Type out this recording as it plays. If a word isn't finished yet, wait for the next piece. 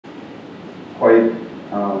quite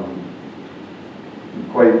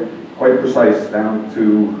quite precise down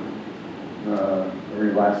to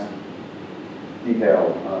every last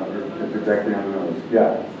detail. It's exactly on the nose.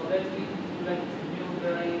 Yeah. So that we like new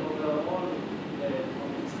variety of the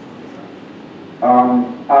all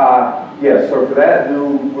Yes, so for that,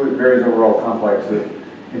 new varies overall complex. If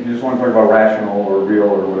you just want to talk about rational or real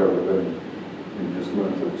or whatever, then you just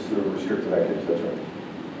limit to restrict to that case, that's right.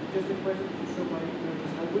 Just a question to show my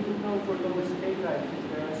ignorance. I wouldn't know for lowest K types if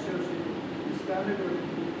they are associated with the standard or the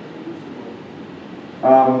reducible.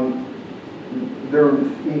 They're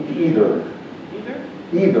either. Either?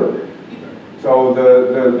 Either. Either. So the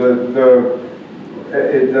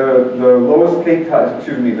lowest K type,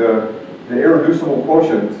 excuse me, the irreducible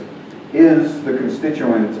quotient is the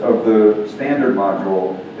constituent of the standard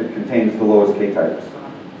module that contains the lowest K types.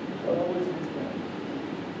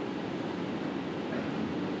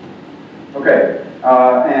 Okay,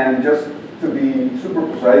 and just to be super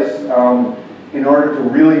precise, in order to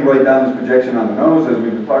really write down this projection on the nose, as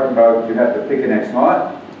we've been talking about, you have to pick an x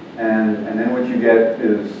naught, and then what you get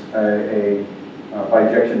is a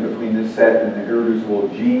bijection between this set and the irreducible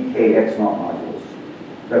g k x naught modules.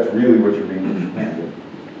 That's really what you're being handed.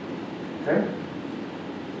 Okay?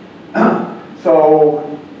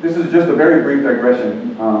 So this is just a very brief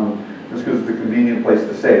digression, just because it's a convenient place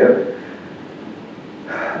to say it.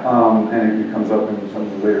 And it comes up in some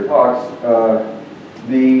of the later talks.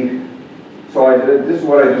 This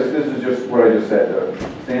is just what I just said.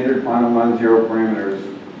 Standard final non-zero parameters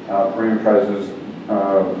parameterizes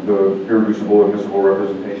the irreducible admissible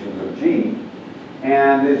representations of G,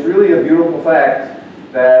 and it's really a beautiful fact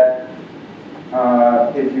that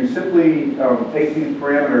if you simply take these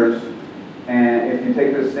parameters and if you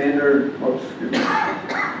take the standard,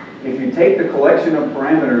 if you take the collection of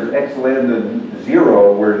parameters x lambda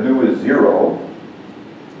 0, where nu is 0,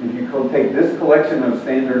 if you take this collection of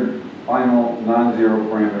standard final non-zero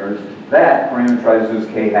parameters, that parameterizes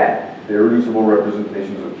k hat, the irreducible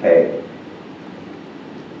representations of k.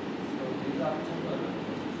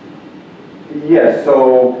 Yes,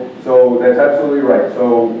 so that's absolutely right.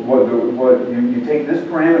 So what you take this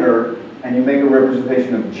parameter and you make a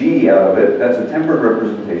representation of G out of it. That's a tempered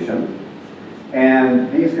representation.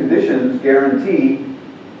 And these conditions guarantee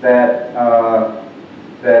that,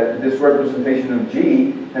 that this representation of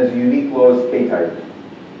G has a unique lowest K type.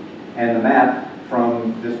 And the map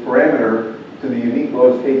from this parameter to the unique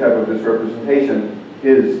lowest K type of this representation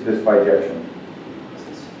is this bijection. So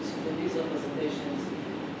these representations,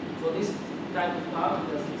 for this type of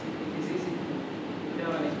parameters, it is easy to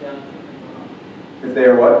determine if they are different or not. If they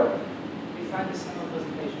are what? We find the same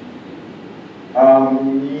representation.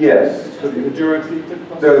 Yes. So the majority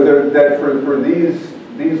That for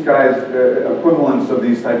these guys, equivalence of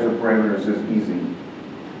these types of parameters is easy.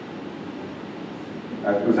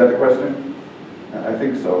 Was that the question? I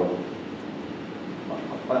think so.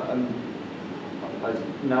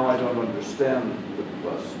 Now I don't understand the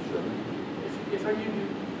question. if I give you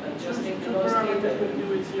Just take two the lowest parameters data. with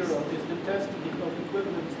nu is 0, is the test because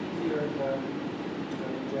equivalence easier than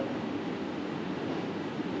general?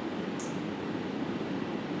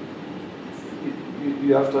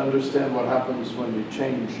 You have to understand what happens when you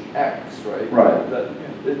change x, right? Right.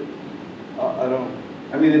 I don't.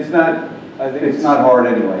 I mean, it's not. I think it's not hard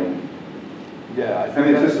anyway. Yeah, I I think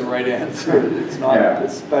mean, it's that's just- the right answer. It's not Yeah.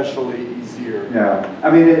 especially easier. Yeah. I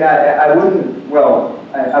mean, I wouldn't. Well,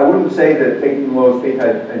 I wouldn't say that taking the lowest K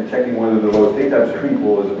type and checking whether the lowest K types are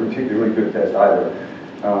equal is a particularly good test either.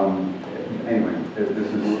 Anyway, this is.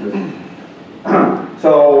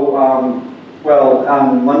 So. Well,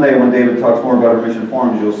 on Monday when David talks more about Hermitian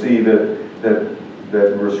forms, you'll see that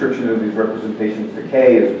the restriction of these representations to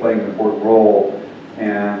K is playing an important role,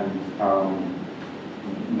 and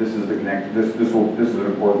this is the connect. This is an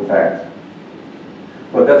important fact.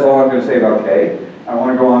 But that's all I'm going to say about K. I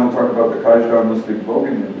want to go on and talk about the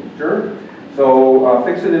Kazhdan-Listig-Bogan integer. So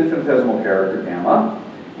fix an infinitesimal character gamma,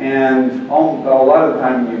 and a lot of the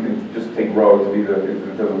time you can just take rho to be the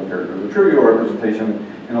infinitesimal character of the trivial representation.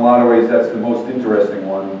 In a lot of ways, that's the most interesting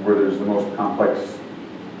one, where there's the most complex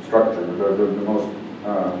structure, the most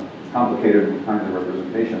complicated kinds of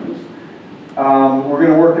representations. We're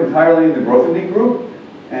going to work entirely in the Grothendieck group,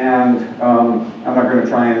 and I'm not going to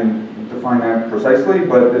try and define that precisely,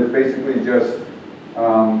 but it's basically just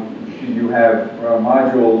you have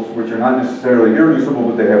modules which are not necessarily irreducible,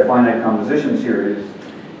 but they have finite composition series,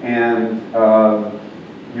 and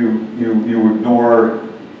you ignore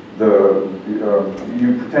you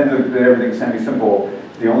pretend that everything's semi-simple.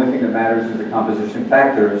 The only thing that matters is the composition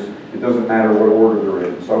factors. It doesn't matter what order they're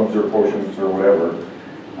in, subs or quotients or whatever.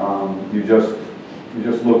 You just you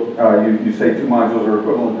just look, you say two modules are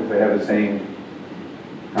equivalent if they have the same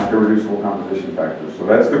irreducible composition factors. So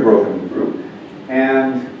that's the growth in the group.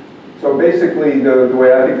 And so basically, the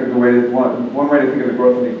way I think of the way, one way to think of the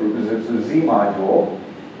growth in the group is it's a Z module,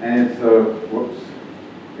 and it's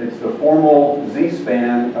the formal Z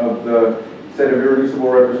span of the set of irreducible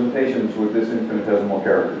representations with this infinitesimal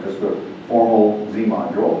character, just the formal Z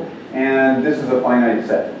module. And this is a finite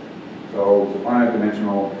set. So it's a finite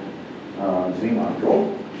dimensional Z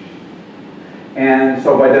module. And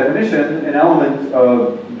so by definition, an element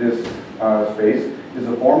of this space is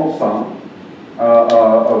a formal sum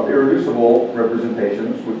of irreducible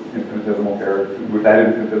representations with infinitesimal character, with that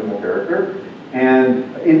infinitesimal character,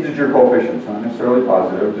 and integer coefficients, not necessarily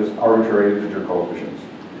positive, just arbitrary integer coefficients,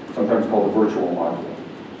 sometimes called the virtual module.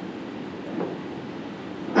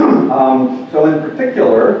 So in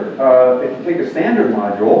particular, if you take a standard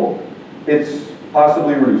module, it's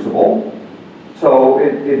possibly reducible. So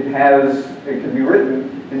it can be written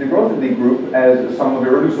in the growth of the group as a sum of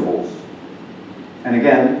irreducibles. And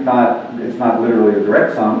again, it's not literally a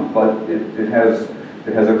direct sum, but it has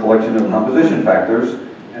a collection of composition factors,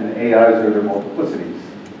 and the AIs are their multiplicities.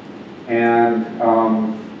 And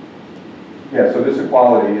yeah, so this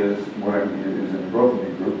equality is what is in the growth of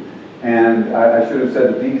the group. And I should have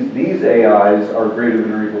said that these AIs are greater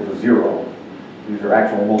than or equal to 0. These are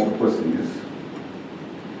actual multiplicities.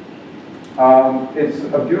 It's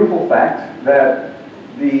a beautiful fact that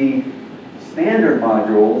the standard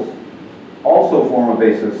modules also form a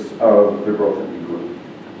basis of the growth of the group.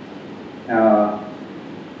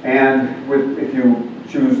 And if you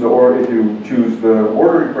choose the ordering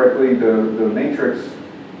correctly, the matrix,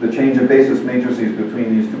 the change of basis matrices between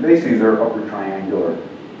these two bases are upward triangular.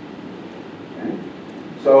 Okay?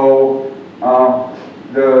 So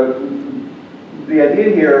the idea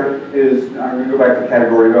here is, I'm going to go back to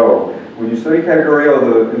category O. When you study category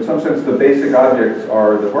O, in some sense the basic objects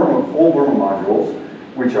are the full Verma modules,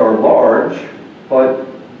 which are large, but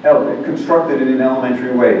constructed in an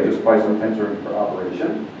elementary way, just by some tensor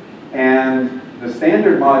operation. And the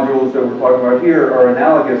standard modules that we're talking about here are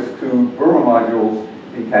analogous to Verma modules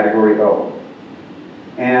in category O.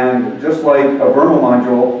 And just like a Verma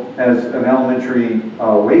module has an elementary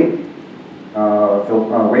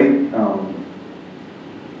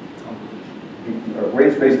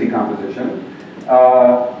weight space decomposition,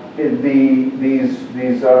 these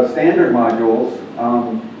standard modules,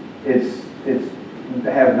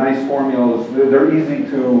 have nice formulas. They're easy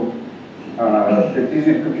to it's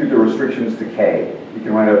easy to compute the restrictions to K. You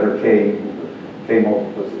can write out their K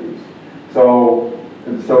multiplicities. So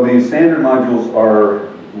these standard modules are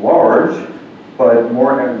large, but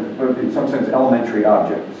in some sense elementary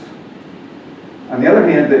objects. On the other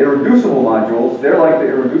hand, the irreducible modules, they're like the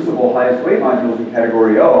irreducible highest weight modules in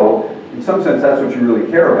category O. In some sense, that's what you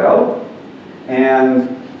really care about. And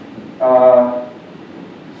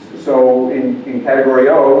so in category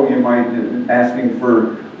O, you might be asking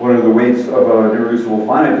for what are the weights of an irreducible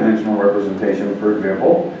finite dimensional representation, for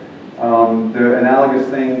example. The analogous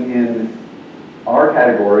thing in our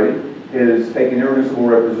category is take an irreducible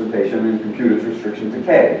representation and compute its restriction to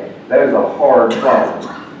K. That is a hard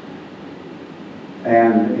problem.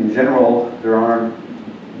 And in general, there are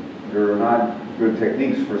not good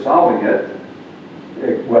techniques for solving it.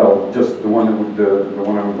 Well, just the one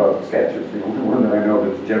I'm about to sketch is the only one that I know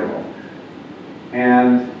that's general.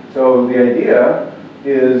 And so the idea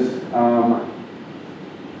is,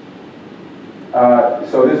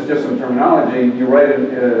 so this is just some terminology. You write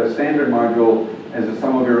a standard module as a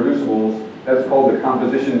sum of irreducibles. That's called the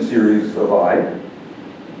composition series of I.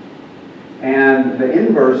 And the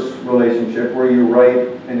inverse relationship, where you write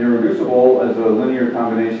an irreducible as a linear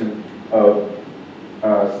combination of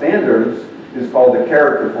standards, is called the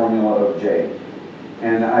character formula of J.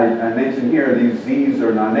 And I mentioned here these Z's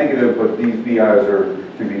are non-negative, but these BI's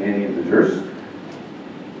can be any integers.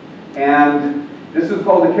 And this is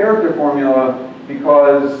called the character formula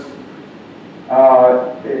because,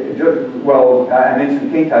 well, I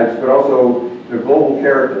mentioned K-types, but also the global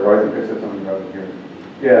character. Oh, I think I said something about it here.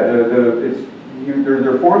 Yeah,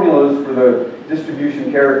 there are formulas for the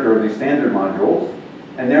distribution character of these standard modules,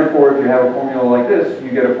 and therefore, if you have a formula like this,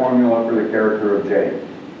 you get a formula for the character of J.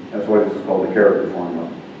 That's why this is called the character formula.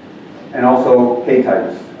 And also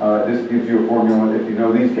K-types. This gives you a formula. If you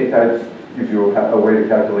know these K-types, gives you a way to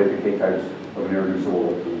calculate the K-types of an irreducible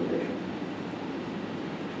representation.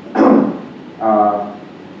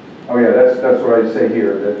 Oh yeah, that's what I say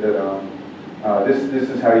here. This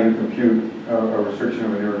is how you compute a restriction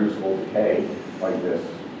of an irreducible to K, like this.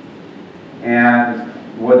 And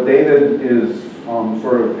what David is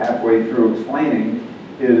sort of halfway through explaining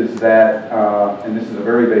is that, and this is a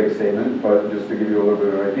very vague statement, but just to give you a little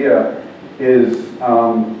bit of an idea, is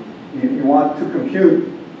you want to compute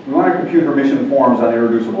Hermitian forms on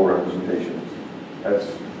irreducible representations. That's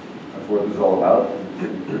what this is all about.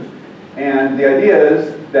 And the idea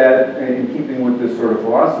is that, in keeping with this sort of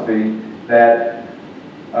philosophy, that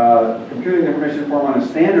computing the Hermitian form on a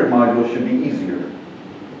standard module should be easier.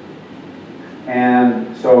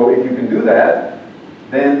 And so if you can do that,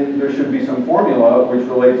 then there should be some formula which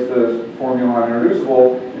relates the formula on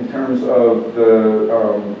irreducible in terms of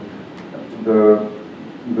the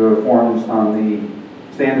forms on the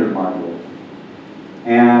standard module.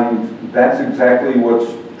 And that's exactly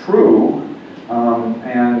what's true.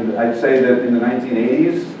 And I'd say that in the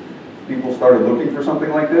 1980s, people started looking for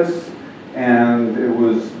something like this, and it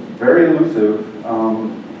was very elusive,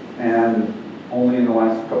 and only in the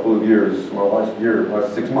last couple of years, well, last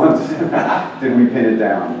 6 months, did we pin it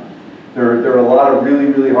down. There are a lot of really,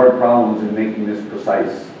 really hard problems in making this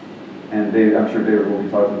precise, and I'm sure David will be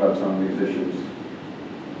talking about some of these issues.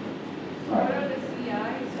 What are the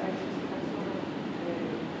CIs actually?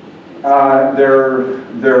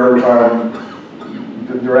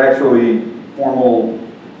 They're actually formal.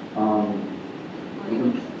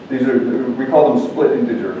 These are, we call them split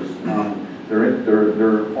integers. They're of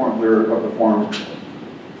the form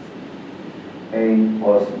a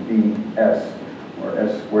plus bs, where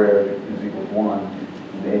s squared is equal to 1,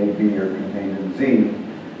 and a, b are contained in z.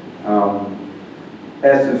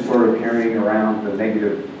 S is sort of carrying around the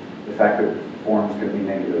fact that forms can be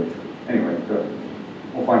negative. Anyway,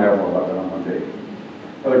 we'll find out more about that on Monday.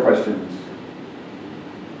 Other questions?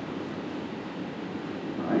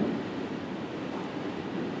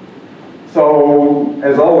 So,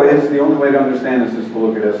 as always, the only way to understand this is to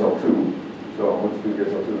look at SL2. So let's do the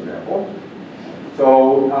SL2 example.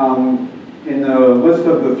 So, in the list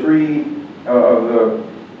of the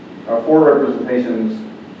four representations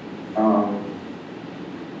of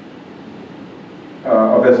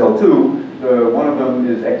SL2, one of them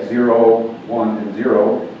is x0, 1, and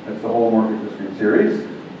 0. That's the holomorphic discrete series.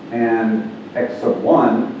 And x sub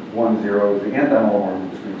 1, 1, 0 is the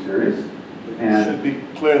anti-holomorphic discrete series. It should be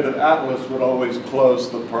clear that Atlas would always close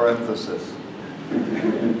the parenthesis.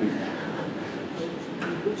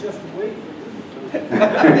 Just wait for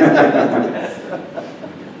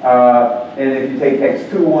and if you take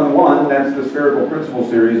x2, 1, 1, that's the spherical principal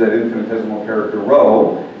series at infinitesimal character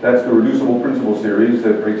rho. That's the reducible principal series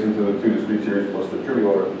that breaks into the two discrete series plus the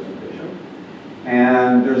trivial representation.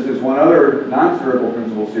 And there's this one other non-spherical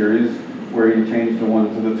principal series where you change the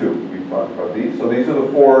 1 to the 2. We've talked about these. So these are the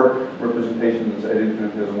four representations at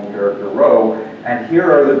infinitesimal character rho. And here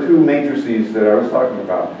are the two matrices that I was talking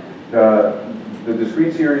about. The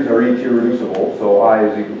discrete series are each irreducible, so I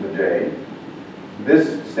is equal to j.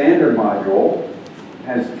 This standard module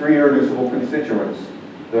has three irreducible constituents.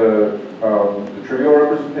 The trivial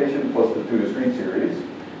representation plus the two discrete series.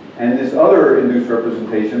 And this other induced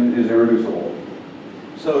representation is irreducible.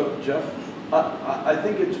 So, Jeff, I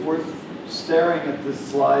think it's worth staring at this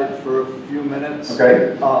slide for a few minutes,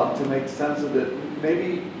 okay, to make sense of it.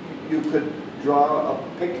 Maybe you could draw a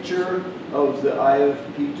picture of the I of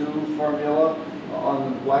P2 formula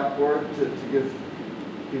on the blackboard to give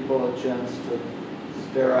people a chance to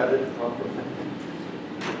stare at it properly.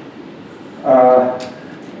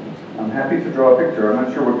 I'm happy to draw a picture. I'm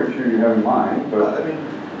not sure what picture you have in mind, but I mean,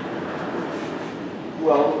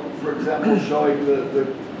 well, for example, showing the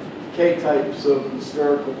K-types of the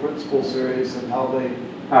spherical principal series and how they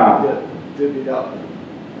get divvied up.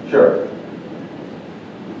 Sure.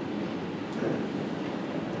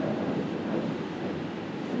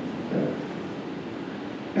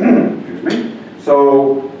 Excuse me.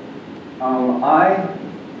 So, I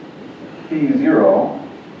P0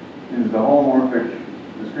 is the holomorphic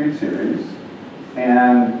discrete series,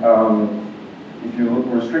 and if you look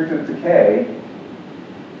restricted to K,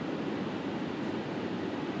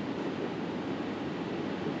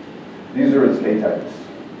 these are its K-types.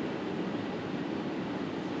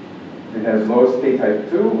 It has lowest K-type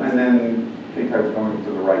 2, and then K-types going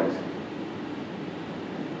to the right.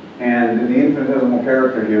 And the infinitesimal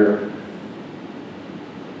character here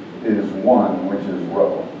is 1, which is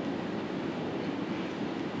rho.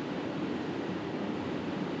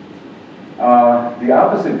 The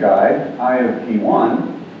opposite guy, I of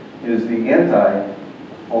P1, is the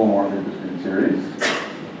anti-holomorphic discrete series.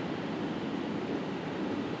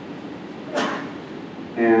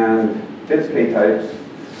 And its K-types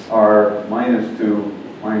are -2,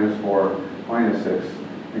 -4, -6,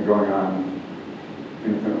 and going on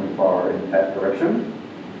infinitely far in that direction.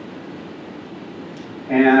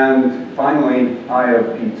 And finally, I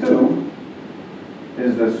of P2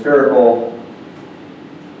 is the spherical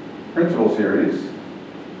principal series.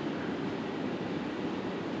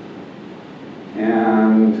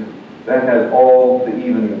 And that has all the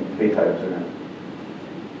even k-types in it.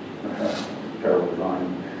 Terrible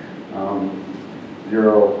design.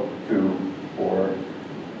 0, 2, 4,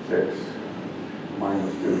 6,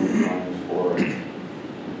 minus 2, minus 4,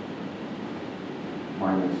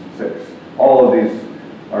 minus 6. All of these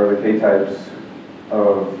are the k-types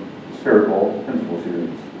of spherical principal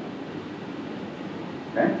series.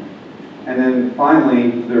 Okay? And then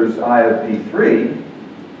finally, there's I of P3,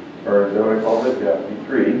 or is that what I called it? Yeah,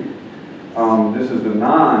 P3. This is the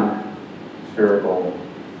non-spherical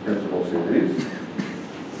principal series.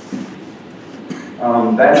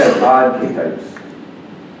 That has odd k-types.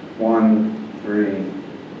 1, 3,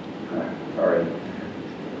 sorry.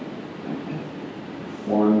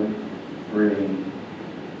 1, 3,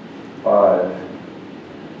 5,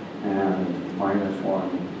 and minus 1,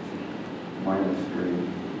 minus 3,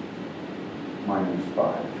 minus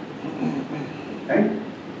 5. Okay?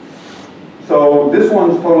 So this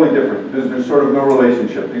one's totally different. There's sort of no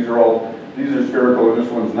relationship. These are spherical and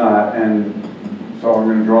this one's not, and so I'm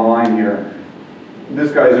going to draw a line here.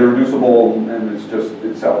 This guy's irreducible and it's just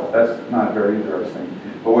itself. That's not very interesting.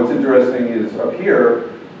 But what's interesting is up here,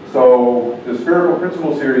 so the spherical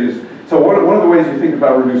principal series, so one of the ways you think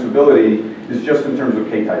about reducibility is just in terms of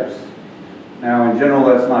k-types. Now in general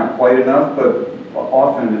that's not quite enough, but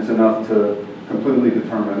often it's enough to completely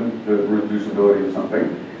determine the reducibility of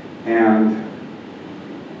something. And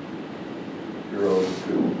 0,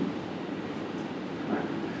 2.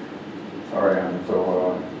 Sorry, I'm so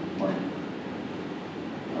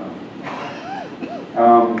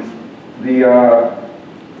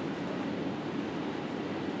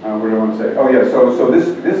what do I want to say? Oh yeah, so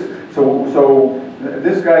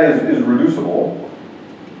this guy is reducible.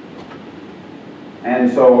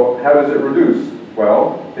 And so how does it reduce?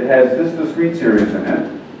 Well, it has this discrete series in it.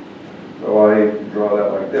 So I draw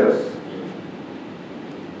that like this.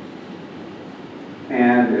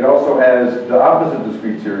 And it also has the opposite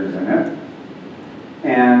discrete series in it.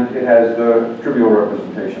 And it has the trivial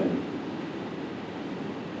representation.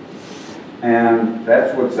 And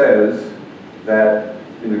that's what says that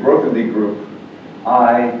in the Grothendieck group,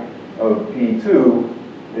 I of P2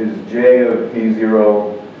 is J of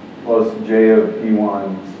P0 plus J of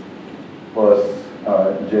P1 plus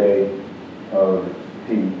J of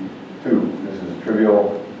P2. This is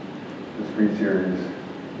trivial, discrete series,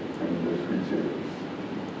 and discrete series.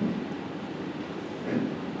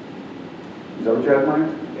 Is that what you have in mind?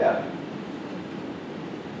 Yeah.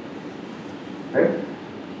 Okay.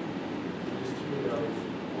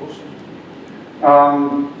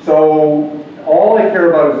 So all I care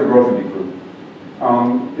about is the Grothendieck group.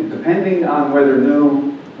 Depending on whether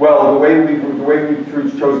new, well, the way we've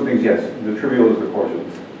chosen things, yes, the trivial is the quotient.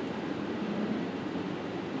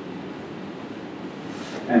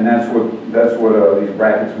 And that's what these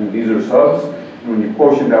brackets mean. These are subs, and when you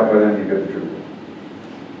quotient out by them, you get the trivial.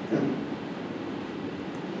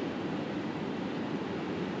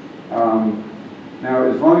 Now,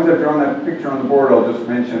 as long as I've drawn that picture on the board, I'll just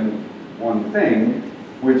mention one thing,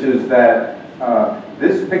 which is that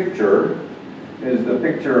this picture is the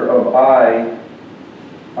picture of I.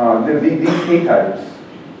 These k-types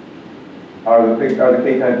are the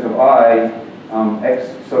k-types of I x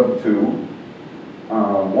sub 2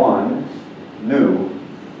 1 nu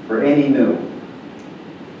for any nu.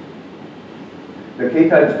 The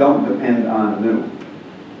k-types don't depend on nu.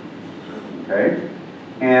 Okay?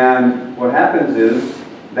 And what happens is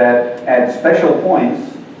that at special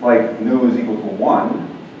points, like nu is equal to 1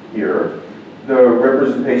 here, the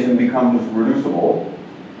representation becomes reducible.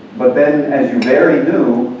 But then as you vary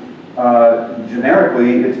nu,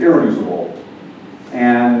 generically it's irreducible.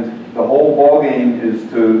 And the whole ballgame is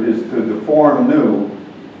to deform nu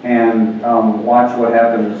and watch what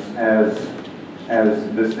happens as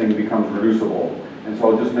this thing becomes reducible. And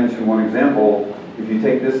so I'll just mention one example. If you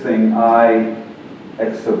take this thing, I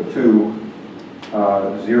x sub 2,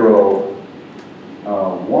 0,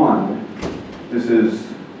 1, this is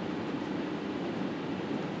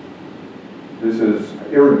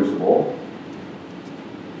irreducible.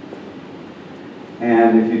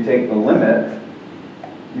 And if you take the limit,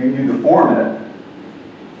 you deform it,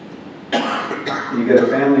 you get a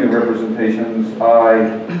family of representations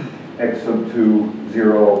I x sub 2,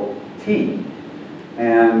 0, t.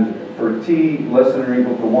 And for t less than or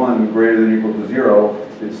equal to 1, greater than or equal to 0,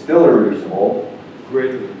 it's still irreducible.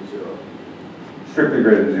 Greater than 0. Strictly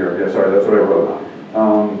greater than 0. Yeah, sorry, that's what I wrote.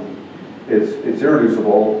 It's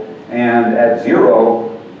irreducible, and at 0,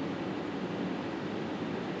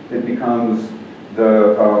 it becomes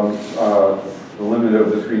the limit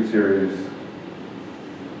of discrete series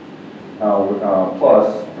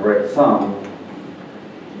plus direct sum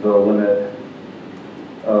the limit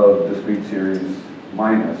of discrete series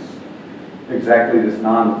minus exactly this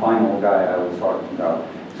non-final guy I was talking about.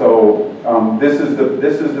 So this is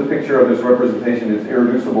the picture of this representation. It's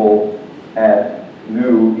irreducible at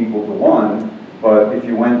nu equal to 1, but if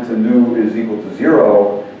you went to nu is equal to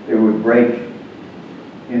 0, it would break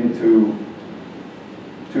into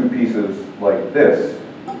two pieces like this.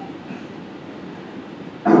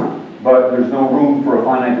 But there's no room for a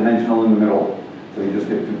finite dimensional in the middle, so you just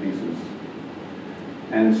get two pieces.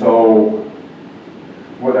 And so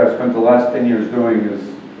what I've spent the last 10 years doing is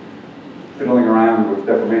fiddling around with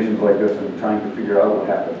deformations like this and trying to figure out what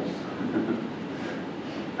happens.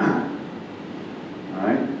 All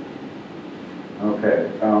right? Okay.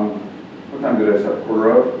 What time did I set? Quarter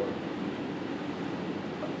of?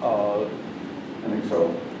 I think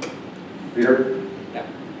so. Peter? Yeah.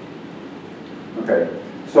 Okay.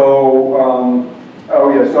 So,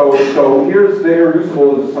 so here's the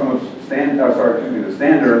irreducible as a sum of the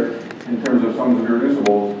standard in terms of sums of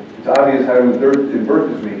irreducibles. It's obvious how to invert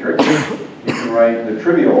this matrix. You can write the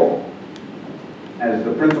trivial as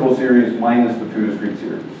the principal series minus the two discrete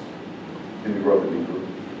series in the growth of the group.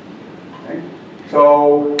 Okay?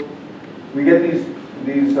 So we get these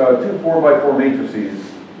two 4x4 matrices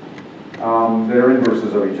that are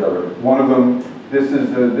inverses of each other. One of them, this is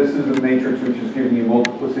the matrix which is giving you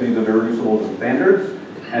multiplicities of irreducibles and standards,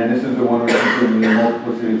 and this is the one which is giving you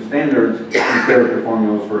multiplicity of standards and character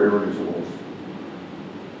formulas for irreducibles.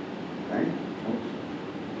 Okay?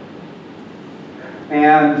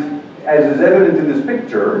 And as is evident in this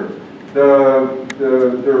picture,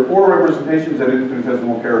 there are four representations at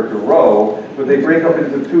infinitesimal character rho, but they break up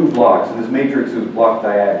into two blocks. This matrix is block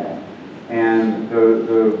diagonal. And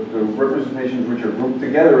the representations which are grouped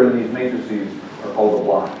together in these matrices are called a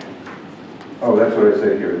block. Oh, that's what I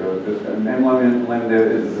say here. An M lambda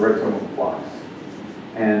is the direct sum of blocks.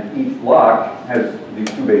 And each block has these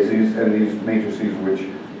two bases and these matrices which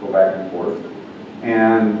go back and forth.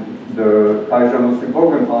 And the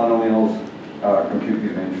Pajon-Lustig-Vogel polynomials compute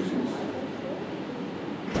these matrices.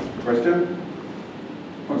 Question?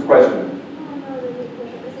 What's the question? No, the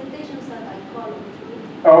representations are like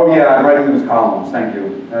columns. Oh yeah, I'm writing them as columns. Thank you.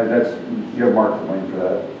 You have Mark to blame for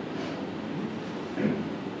that.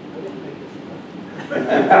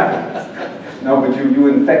 No, but you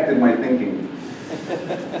infected my thinking.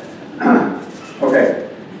 Okay,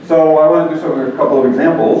 so I want to do a couple of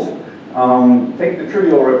examples. Take the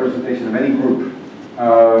trivial representation of any group.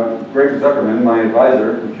 Greg Zuckerman, my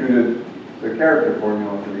advisor, computed the character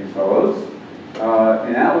formula for these fellows.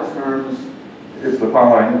 In Atlas terms, it's the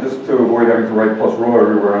following. Just to avoid having to write plus rho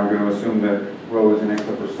everywhere, I'm going to assume that rho is an x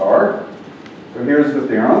upper star. So here's the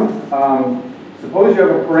theorem. Suppose you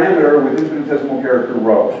have a parameter with infinitesimal character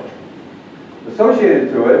rho.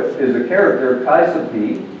 Associated to it is a character chi sub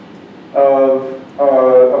p of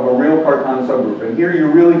a real Cartan subgroup. And here you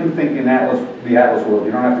really can think in the Atlas world.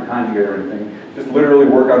 You don't have to conjugate or anything. Just literally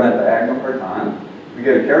work on that diagonal Cartan. We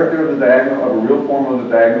get a character of the diagonal of a real form of the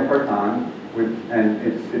diagonal Cartan, and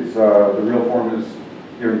the real form is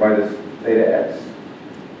given by this theta x.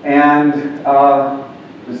 And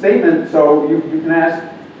the statement. So you can ask.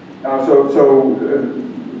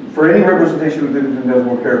 For any representation with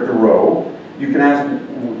infinitesimal character rho, you can ask,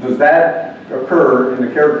 does that occur in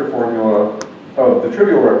the character formula of the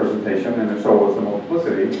trivial representation, and if so, what's the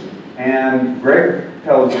multiplicity? And Greg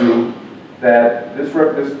tells you that this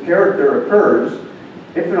character occurs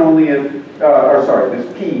if and only if, this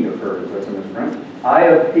p occurs, that's a misprint. I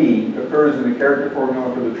of p occurs in the character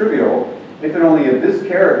formula for the trivial if and only if this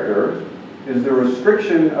character is the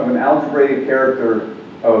restriction of an algebraic character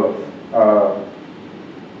of,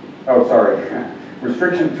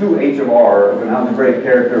 restriction to h of r of an algebraic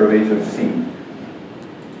character of h of c.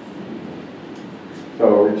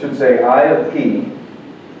 So it should say I of p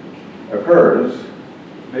occurs.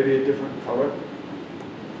 Maybe a different color?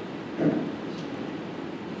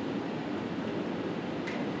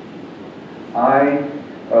 I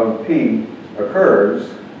of p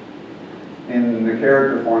occurs in the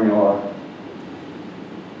character formula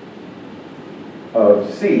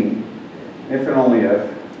of C if and only if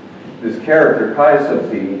this character chi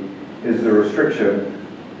sub p is the restriction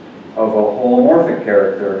of a holomorphic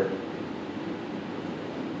character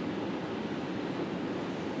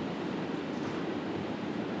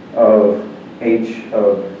of h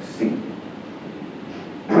of c.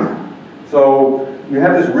 So you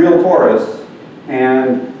have this real torus,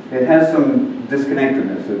 and it has some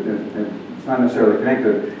disconnectedness. It's not necessarily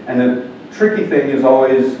connected, and tricky thing is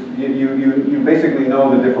always, you basically know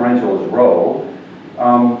the differential is rho,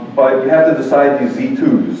 but you have to decide these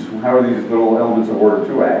Z2s, how are these little elements of order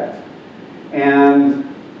 2 act. And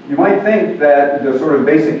you might think that the sort of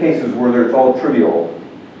basic cases where it's all trivial,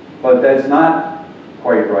 but that's not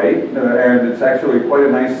quite right, and it's actually quite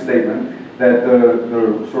a nice statement that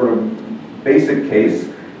the sort of basic case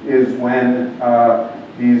is when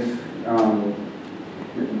these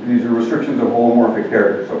are restrictions of holomorphic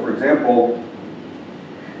characters. So for example,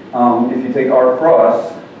 if you take R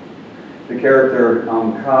cross, the character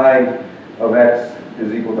chi of x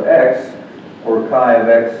is equal to x, or chi of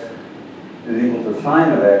x is equal to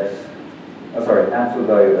sine of x, absolute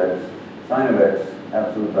value of x, sine of x,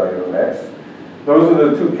 absolute value of x. Those are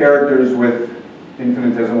the two characters with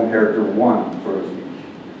infinitesimal character 1, so to speak.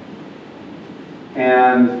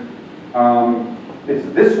 And it's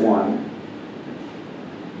this one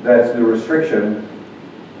that's the restriction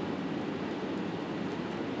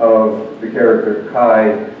of the character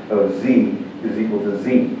chi of z is equal to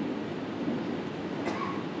z.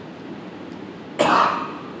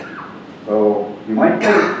 So you might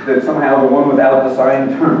think that somehow the one without the sine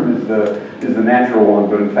term is the natural one,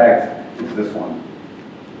 but in fact it's this one.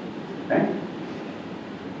 Okay?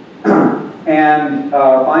 And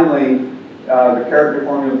finally, the character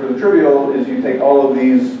formula for the trivial is you take all of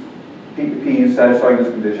these p's satisfying this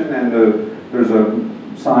condition, and there's a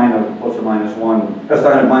sign of plus or minus 1, a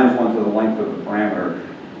sign of minus 1 to the length of the parameter.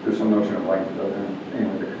 There's some notion of length.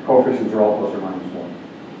 Anyway, the coefficients are all plus or minus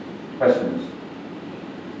 1. Questions?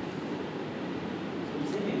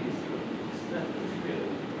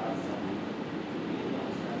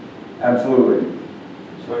 Absolutely.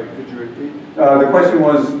 Sorry, could you repeat? The question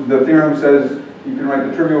was, the theorem says you can write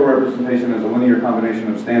the trivial representation as a linear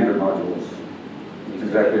combination of standard modules. That's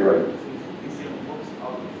exactly right.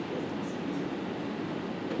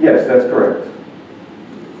 Yes, that's correct.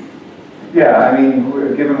 Yeah, I mean,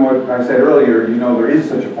 given what I said earlier, you know there is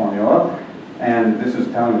such a formula, and this is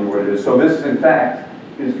telling you what it is. So this, in fact,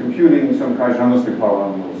 is computing some Kajikanovsky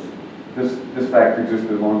polynomials. This fact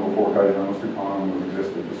existed long before Kajikanovsky polynomials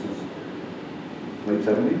existed. This is late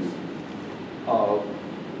 70s?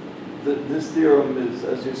 This theorem is,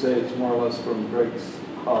 as you say, it's more or less from Greg's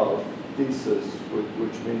thesis,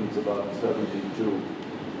 which means about 72.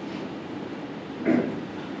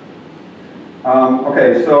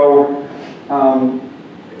 Okay, so I'm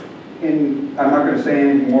not going to say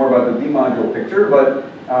anything more about the D-module picture, but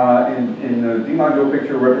in the D-module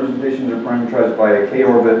picture, representations are parameterized by a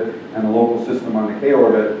k-orbit and a local system on the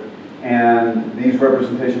k-orbit, and these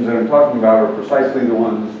representations that I'm talking about are precisely the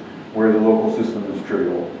ones where the local system is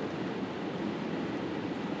trivial.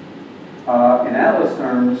 In Atlas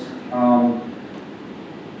terms,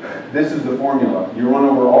 this is the formula. You run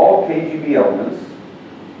over all KGB elements,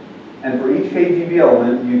 and for each KGB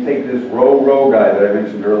element, you take this rho guy that I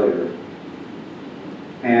mentioned earlier.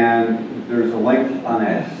 And there's a length on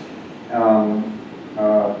x. Am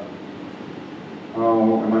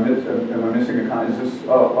I missing a constant? Is this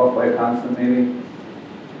off by a constant, maybe?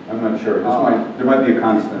 I'm not sure. There might be a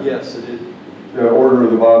constant. Yes, it is. The order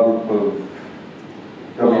of the Wahl group of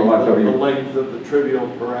W mod The W. length of the trivial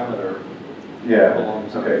parameter. Yeah.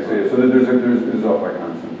 Belongs Okay. So there's off by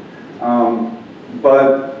constant.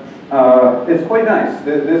 But it's quite nice.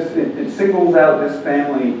 It singles out this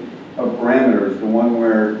family of parameters, the one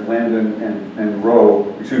where lambda and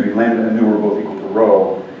rho, excuse me, lambda and nu are both equal to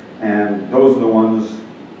rho, and those are the ones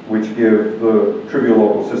which give the trivial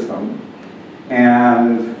local system.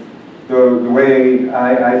 And the way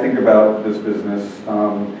I think about this business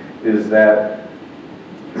is that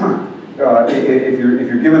if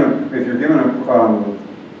you're given a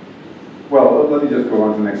well, let me just go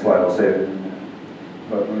on to the next slide. I'll say it.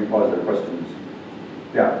 But let me pause there. Questions?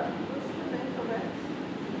 Yeah.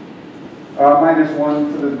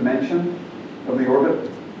 -1 to the dimension of the orbit.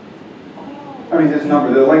 I mean, this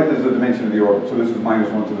number, the length is the dimension of the orbit, so this is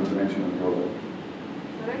 -1 to the dimension of the orbit.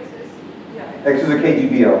 But X is, yeah. X is a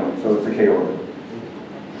KGB element, so it's a K orbit.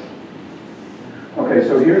 Okay,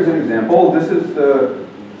 so here's an example. This is the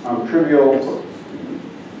trivial.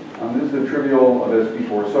 This is the trivial of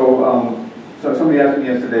SP4. So somebody asked me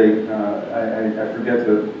yesterday. I forget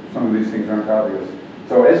that some of these things aren't obvious.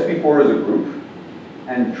 So SP4 is a group,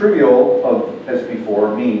 and trivial of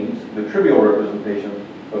SP4 means the trivial representation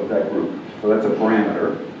of that group. So that's a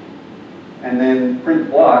parameter. And then print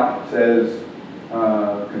block says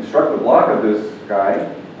construct the block of this guy,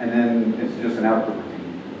 and then it's just an output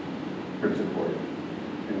routine. Prints it for you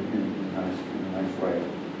in a nice way.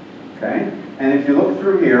 Okay? And if you look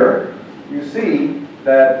through here, you see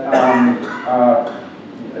that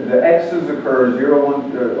the x's occur 0,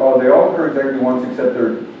 1, they all occur exactly once except there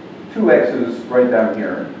are 2 x's right down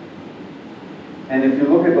here. And if you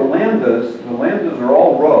look at the lambdas are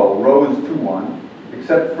all rho. Rho is 2, 1,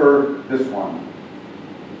 except for this one.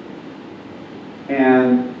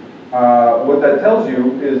 And what that tells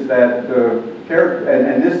you is that the character,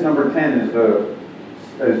 and this number 10 is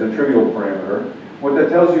the trivial parameter. What that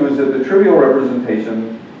tells you is that the trivial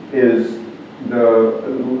representation is the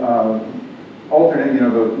alternate, the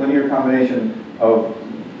linear combination of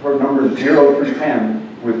numbers 0 through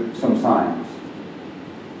 10 with some signs.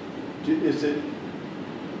 Is it,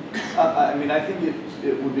 I mean, I think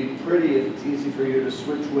it would be pretty if it's easy for you to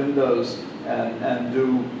switch windows and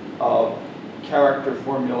do character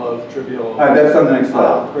formula of trivial. That's on the next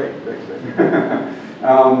slide. Great.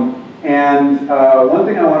 And one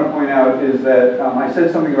thing I want to point out is that I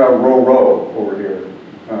said something about rho over here,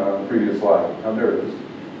 previous slide. Oh, there it is.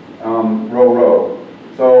 Rho.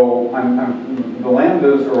 So the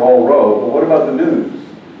lambdas are all rho, but what about the nus?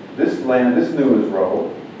 This nu is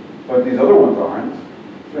rho, but these other ones aren't.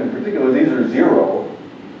 So in particular, these are 0,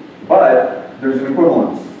 but there's an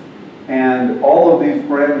equivalence. And all of these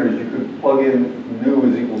parameters, you could plug in nu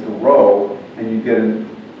is equal to rho, and you get an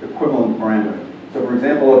equivalent parameter. So for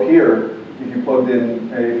example, up here, if you plugged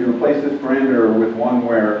in, if you replace this parameter with one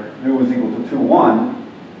where nu is equal to 2, 1,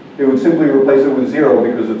 it would simply replace it with 0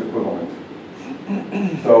 because it's equivalent.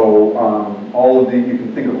 So you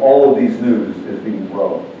can think of all of these nus as being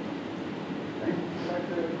rho.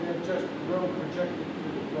 They're just rho projected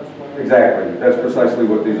to the plus y. Exactly. That's precisely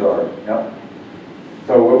what these are. Yep.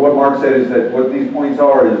 So what Mark said is that what these points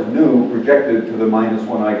are is nu projected to the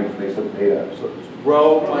 -1 eigenspace of theta. So it's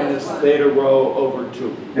rho minus theta rho over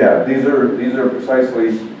 2. Yeah, these are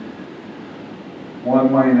precisely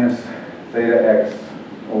 1 minus theta x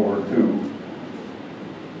over 2.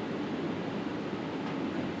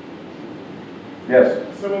 Yes?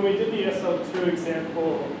 So when we did the SL2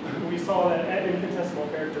 example, we saw that at infinitesimal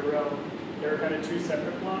character rho, there are kind of 2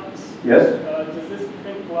 separate blocks. Yes? Does this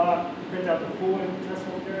block print out the full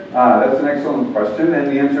infinitesimal character? That's an excellent question, and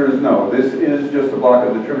the answer is no. This is just a block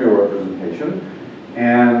of the trivial representation.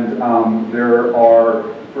 And there are,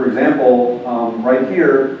 for example, right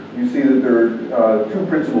here, you see that there are 2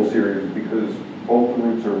 principal series because both the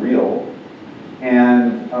roots are real.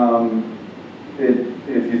 And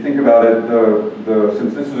if you think about it,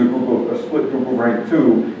 since this is a split group of rank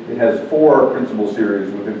 2, it has 4 principal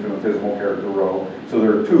series with infinitesimal character rho. So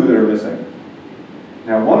there are 2 that are missing.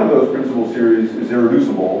 Now, one of those principal series is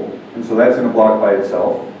irreducible, and so that's in a block by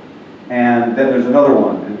itself. And then there's another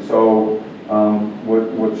one, and so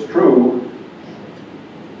what's true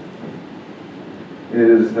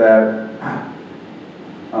is that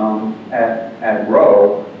at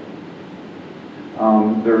rho,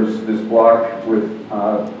 there's this block with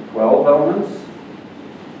 12 elements.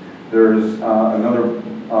 There's another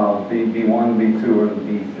B1, B2, and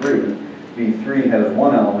B3. B3 has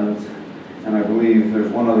 1 element, and I believe there's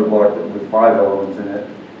one other block with 5 elements in it.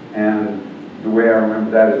 And the way I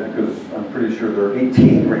remember that is because I'm pretty sure there are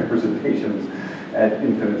 18 representations at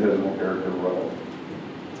infinitesimal character rho.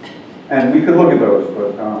 And we could look at those,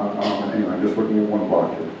 but anyway, I'm just looking at one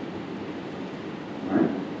block here. All right.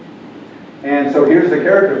 And so here's the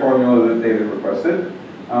character formula that David requested.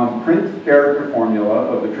 Print character formula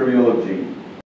of the trivial of G.